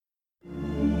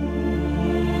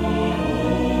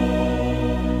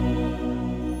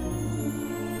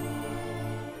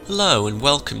Hello and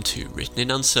welcome to Written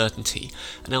in Uncertainty,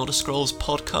 an Elder Scrolls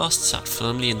podcast sat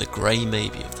firmly in the grey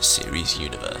maybe of the series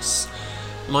universe.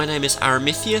 My name is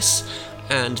Aramithius,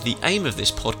 and the aim of this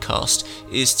podcast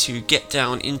is to get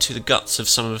down into the guts of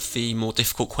some of the more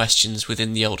difficult questions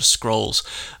within the Elder Scrolls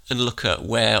and look at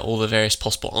where all the various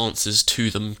possible answers to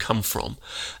them come from.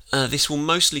 This will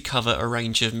mostly cover a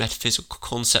range of metaphysical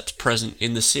concepts present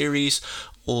in the series,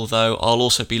 although I'll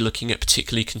also be looking at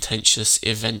particularly contentious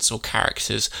events or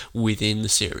characters within the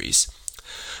series.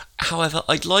 However,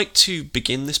 I'd like to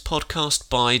begin this podcast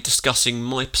by discussing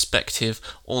my perspective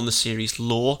on the series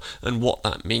lore and what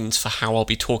that means for how I'll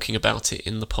be talking about it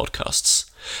in the podcasts.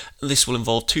 This will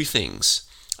involve two things: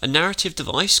 a narrative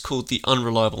device called the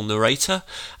Unreliable Narrator,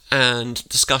 and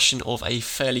discussion of a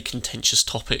fairly contentious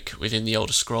topic within the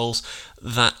Elder Scrolls,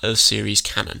 that of series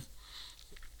canon.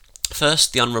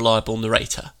 First, the Unreliable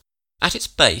Narrator. At its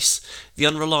base, the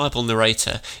Unreliable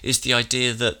Narrator is the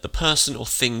idea that the person or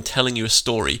thing telling you a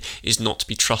story is not to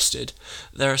be trusted.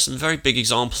 There are some very big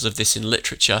examples of this in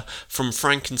literature, from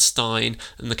Frankenstein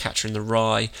and The Catcher in the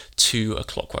Rye to A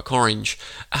Clockwork Orange.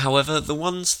 However, the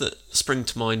ones that spring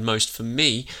to mind most for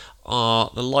me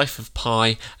are The Life of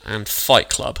Pi and Fight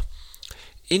Club.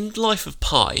 In Life of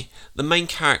Pi, the main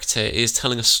character is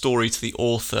telling a story to the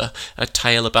author, a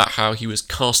tale about how he was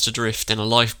cast adrift in a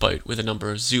lifeboat with a number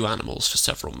of zoo animals for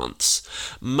several months,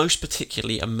 most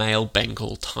particularly a male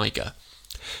Bengal tiger.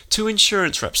 Two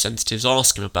insurance representatives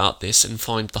ask him about this and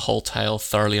find the whole tale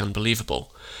thoroughly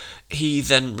unbelievable. He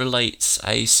then relates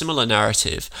a similar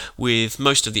narrative, with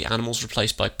most of the animals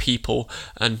replaced by people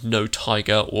and no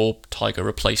tiger or tiger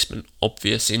replacement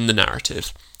obvious in the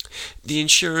narrative. The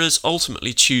insurers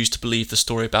ultimately choose to believe the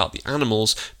story about the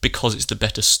animals because it's the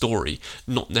better story,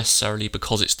 not necessarily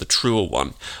because it's the truer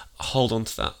one. Hold on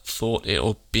to that thought,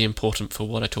 it'll be important for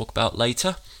what I talk about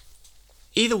later.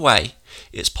 Either way,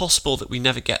 it's possible that we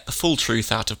never get the full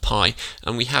truth out of Pi,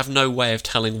 and we have no way of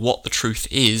telling what the truth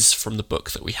is from the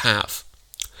book that we have.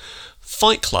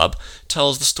 Fight Club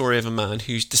tells the story of a man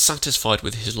who's dissatisfied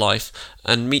with his life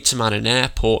and meets a man in an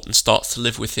airport and starts to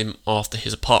live with him after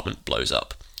his apartment blows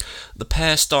up. The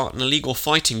pair start an illegal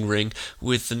fighting ring,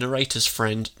 with the narrator's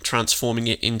friend transforming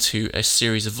it into a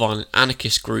series of violent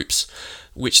anarchist groups,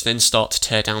 which then start to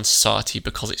tear down society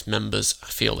because its members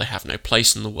feel they have no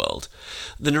place in the world.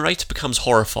 The narrator becomes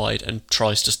horrified and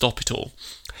tries to stop it all.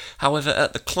 However,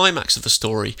 at the climax of the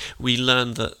story, we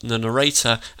learn that the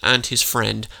narrator and his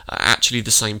friend are actually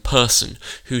the same person,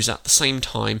 who's at the same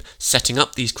time setting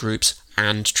up these groups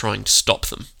and trying to stop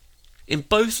them. In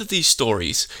both of these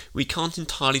stories, we can't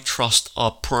entirely trust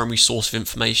our primary source of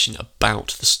information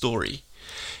about the story.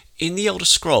 In the Elder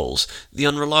Scrolls, the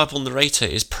Unreliable Narrator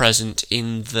is present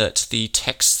in that the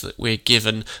texts that we're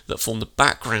given that form the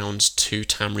background to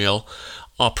Tamriel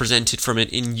are presented from an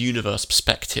in-universe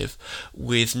perspective,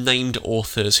 with named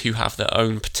authors who have their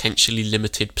own potentially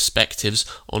limited perspectives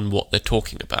on what they're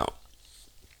talking about.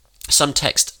 Some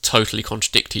texts totally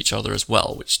contradict each other as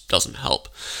well, which doesn't help.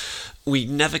 We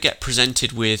never get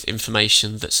presented with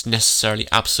information that's necessarily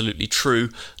absolutely true,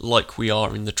 like we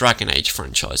are in the Dragon Age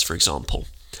franchise, for example.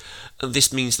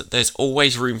 This means that there's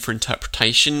always room for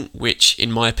interpretation, which,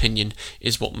 in my opinion,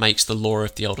 is what makes the lore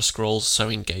of the Elder Scrolls so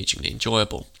engaging and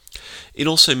enjoyable. It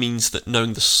also means that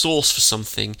knowing the source for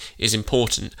something is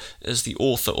important, as the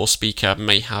author or speaker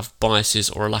may have biases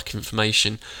or a lack of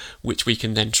information, which we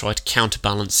can then try to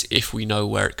counterbalance if we know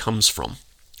where it comes from.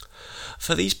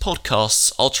 For these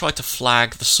podcasts, I'll try to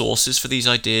flag the sources for these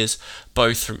ideas,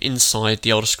 both from inside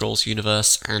the Elder Scrolls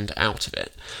universe and out of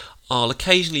it. I'll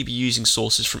occasionally be using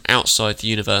sources from outside the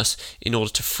universe in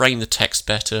order to frame the text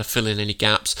better, fill in any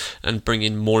gaps, and bring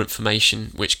in more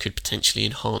information which could potentially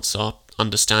enhance our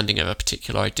understanding of a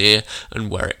particular idea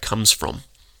and where it comes from.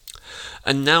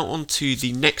 And now on to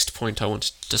the next point I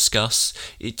wanted to discuss.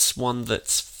 It's one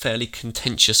that's fairly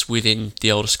contentious within the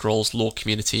Elder Scrolls lore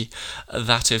community,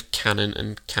 that of canon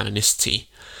and canonicity.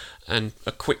 And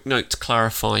a quick note to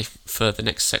clarify for the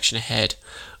next section ahead.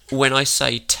 When I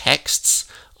say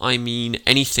texts, I mean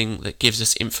anything that gives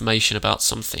us information about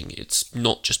something. It's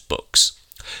not just books.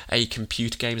 A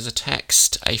computer game is a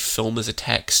text, a film is a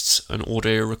text, an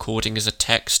audio recording is a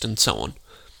text, and so on.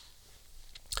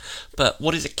 But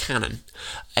what is a canon?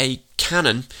 A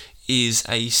canon is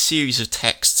a series of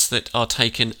texts that are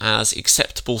taken as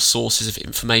acceptable sources of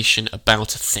information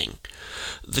about a thing.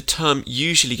 The term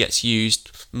usually gets used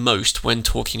most when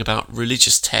talking about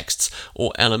religious texts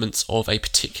or elements of a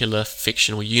particular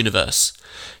fictional universe.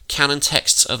 Canon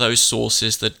texts are those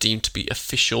sources that are deemed to be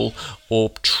official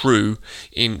or true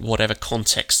in whatever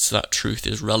context that truth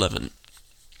is relevant.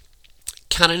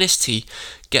 Canonicity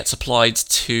gets applied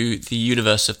to the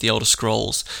universe of the Elder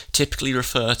Scrolls, typically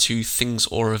refer to things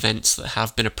or events that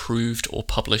have been approved or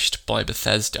published by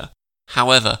Bethesda.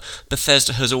 However,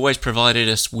 Bethesda has always provided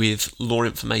us with lore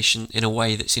information in a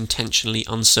way that's intentionally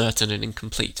uncertain and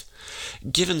incomplete.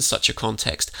 Given such a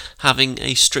context, having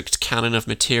a strict canon of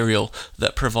material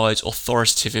that provides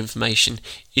authoritative information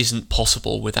isn't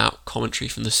possible without commentary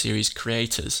from the series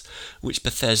creators, which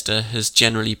Bethesda has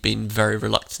generally been very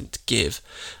reluctant to give,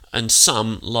 and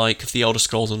some, like the Elder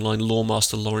Scrolls Online lore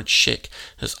master Lawrence Schick,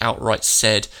 has outright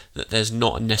said that there's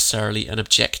not necessarily an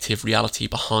objective reality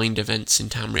behind events in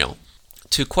Tamriel.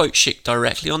 To quote Schick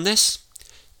directly on this,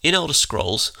 "In Elder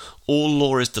Scrolls, all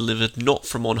lore is delivered not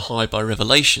from on high by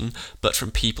revelation, but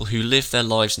from people who live their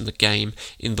lives in the game,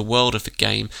 in the world of the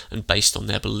game, and based on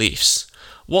their beliefs.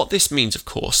 What this means, of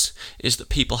course, is that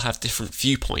people have different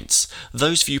viewpoints.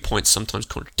 Those viewpoints sometimes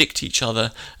contradict each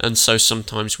other, and so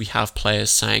sometimes we have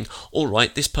players saying,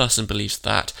 alright, this person believes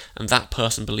that, and that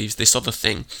person believes this other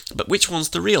thing, but which one's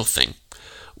the real thing?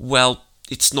 Well,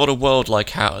 it's not a world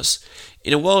like ours.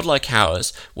 In a world like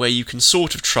ours, where you can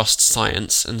sort of trust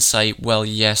science and say, well,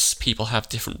 yes, people have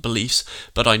different beliefs,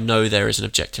 but I know there is an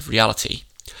objective reality.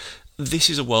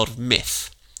 This is a world of myth.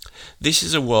 This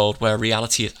is a world where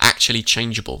reality is actually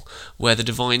changeable, where the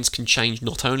divines can change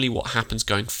not only what happens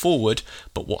going forward,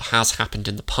 but what has happened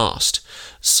in the past.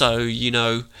 So,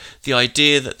 the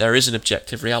idea that there is an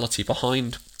objective reality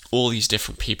behind all these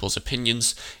different people's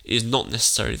opinions is not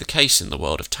necessarily the case in the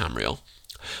world of Tamriel.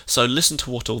 So listen to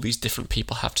what all these different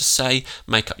people have to say,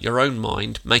 make up your own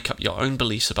mind, make up your own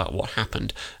beliefs about what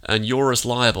happened, and you're as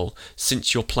liable,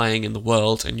 since you're playing in the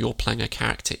world and you're playing a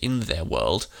character in their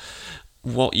world.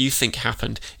 What you think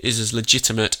happened is as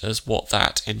legitimate as what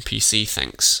that NPC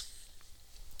thinks.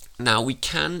 Now, we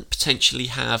can potentially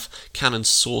have canon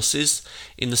sources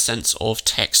in the sense of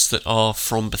texts that are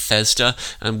from Bethesda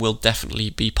and will definitely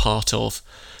be part of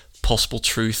possible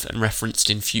truth and referenced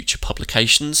in future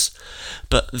publications,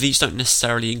 but these don't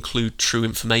necessarily include true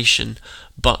information,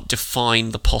 but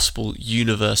define the possible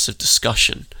universe of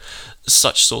discussion.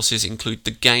 Such sources include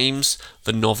the games,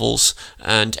 the novels,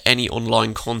 and any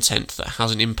online content that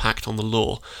has an impact on the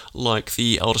lore, like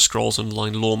the Elder Scrolls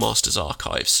Online Lore Masters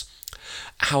archives.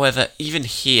 However, even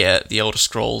here, the Elder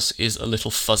Scrolls is a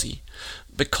little fuzzy.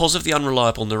 Because of the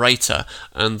unreliable narrator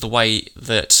and the way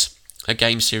that a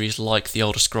game series like The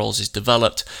Elder Scrolls is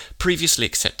developed, previously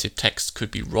accepted texts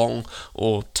could be wrong,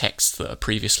 or texts that are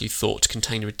previously thought to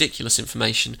contain ridiculous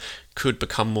information could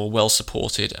become more well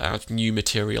supported as new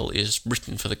material is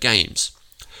written for the games.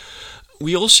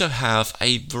 We also have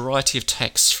a variety of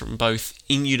texts from both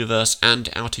in-universe and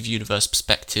out-of-universe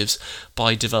perspectives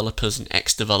by developers and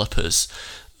ex-developers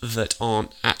that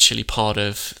aren't actually part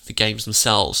of the games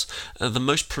themselves. The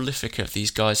most prolific of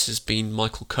these guys has been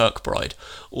Michael Kirkbride,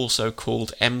 also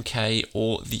called MK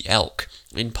or the Elk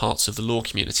in parts of the lore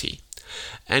community.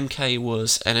 MK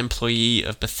was an employee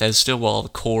of Bethesda while the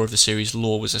core of the series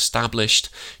lore was established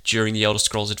during the Elder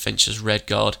Scrolls Adventures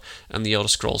Redguard and the Elder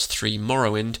Scrolls III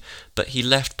Morrowind, but he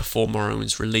left before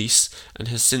Morrowind's release and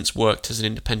has since worked as an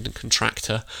independent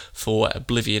contractor for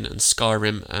Oblivion and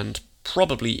Skyrim and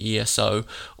probably ESO,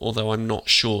 although I'm not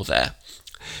sure there.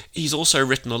 He's also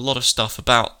written a lot of stuff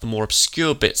about the more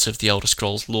obscure bits of the Elder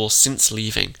Scrolls lore since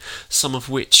leaving, some of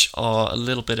which are a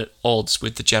little bit at odds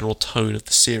with the general tone of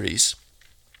the series.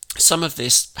 Some of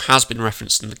this has been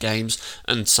referenced in the games,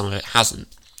 and some of it hasn't.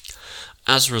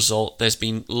 As a result, there's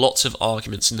been lots of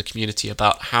arguments in the community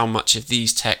about how much of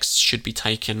these texts should be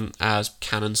taken as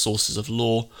canon sources of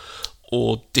lore,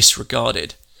 or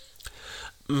disregarded.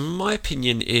 My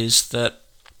opinion is that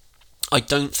I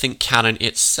don't think canon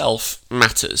itself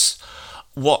matters.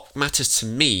 What matters to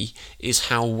me is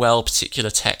how well particular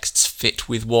texts fit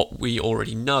with what we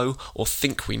already know or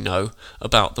think we know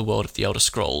about the world of the Elder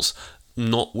Scrolls,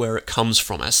 not where it comes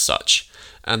from as such,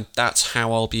 and that's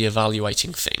how I'll be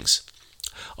evaluating things.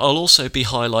 I'll also be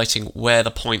highlighting where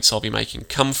the points I'll be making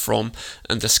come from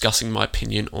and discussing my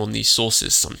opinion on these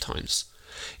sources sometimes.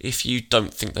 If you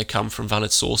don't think they come from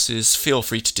valid sources, feel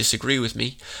free to disagree with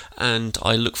me, and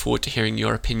I look forward to hearing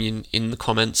your opinion in the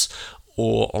comments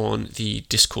or on the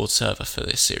Discord server for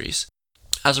this series.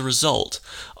 As a result,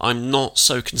 I'm not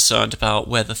so concerned about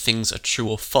whether things are true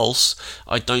or false.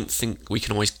 I don't think we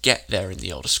can always get there in the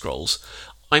Elder Scrolls.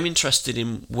 I'm interested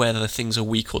in whether things are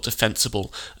weak or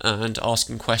defensible, and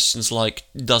asking questions like,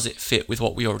 does it fit with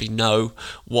what we already know?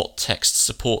 What texts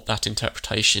support that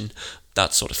interpretation?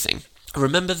 That sort of thing.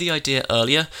 Remember the idea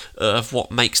earlier of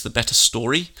what makes the better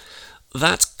story?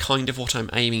 That's kind of what I'm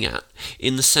aiming at,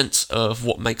 in the sense of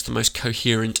what makes the most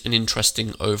coherent and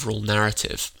interesting overall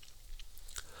narrative.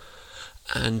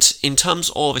 And in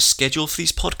terms of a schedule for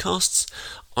these podcasts,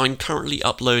 I'm currently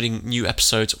uploading new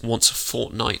episodes once a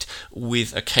fortnight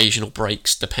with occasional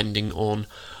breaks depending on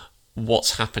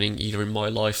what's happening either in my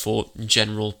life or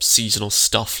general seasonal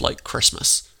stuff like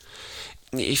Christmas.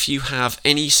 If you have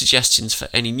any suggestions for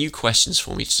any new questions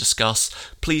for me to discuss,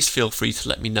 please feel free to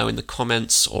let me know in the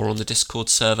comments or on the Discord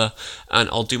server, and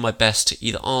I'll do my best to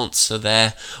either answer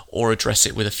there or address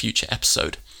it with a future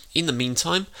episode. In the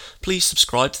meantime, please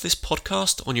subscribe to this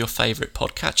podcast on your favourite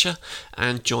podcatcher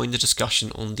and join the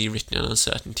discussion on the Written in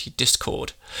Uncertainty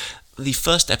Discord. The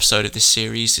first episode of this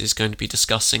series is going to be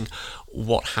discussing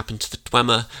what happened to the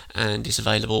Dwemer and is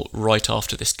available right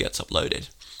after this gets uploaded.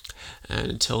 And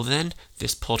until then,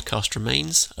 this podcast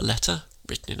remains a letter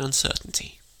written in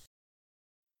uncertainty.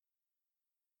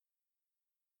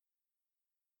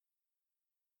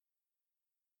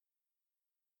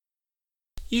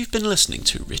 You've been listening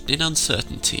to Written in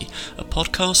Uncertainty, a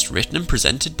podcast written and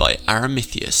presented by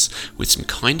Aramithius, with some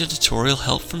kind editorial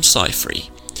help from Cyphery.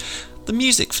 The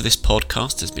music for this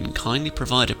podcast has been kindly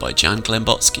provided by Jan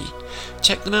Glembotsky.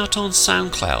 Check them out on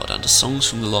SoundCloud under Songs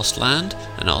from the Lost Land,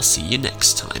 and I'll see you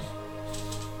next time.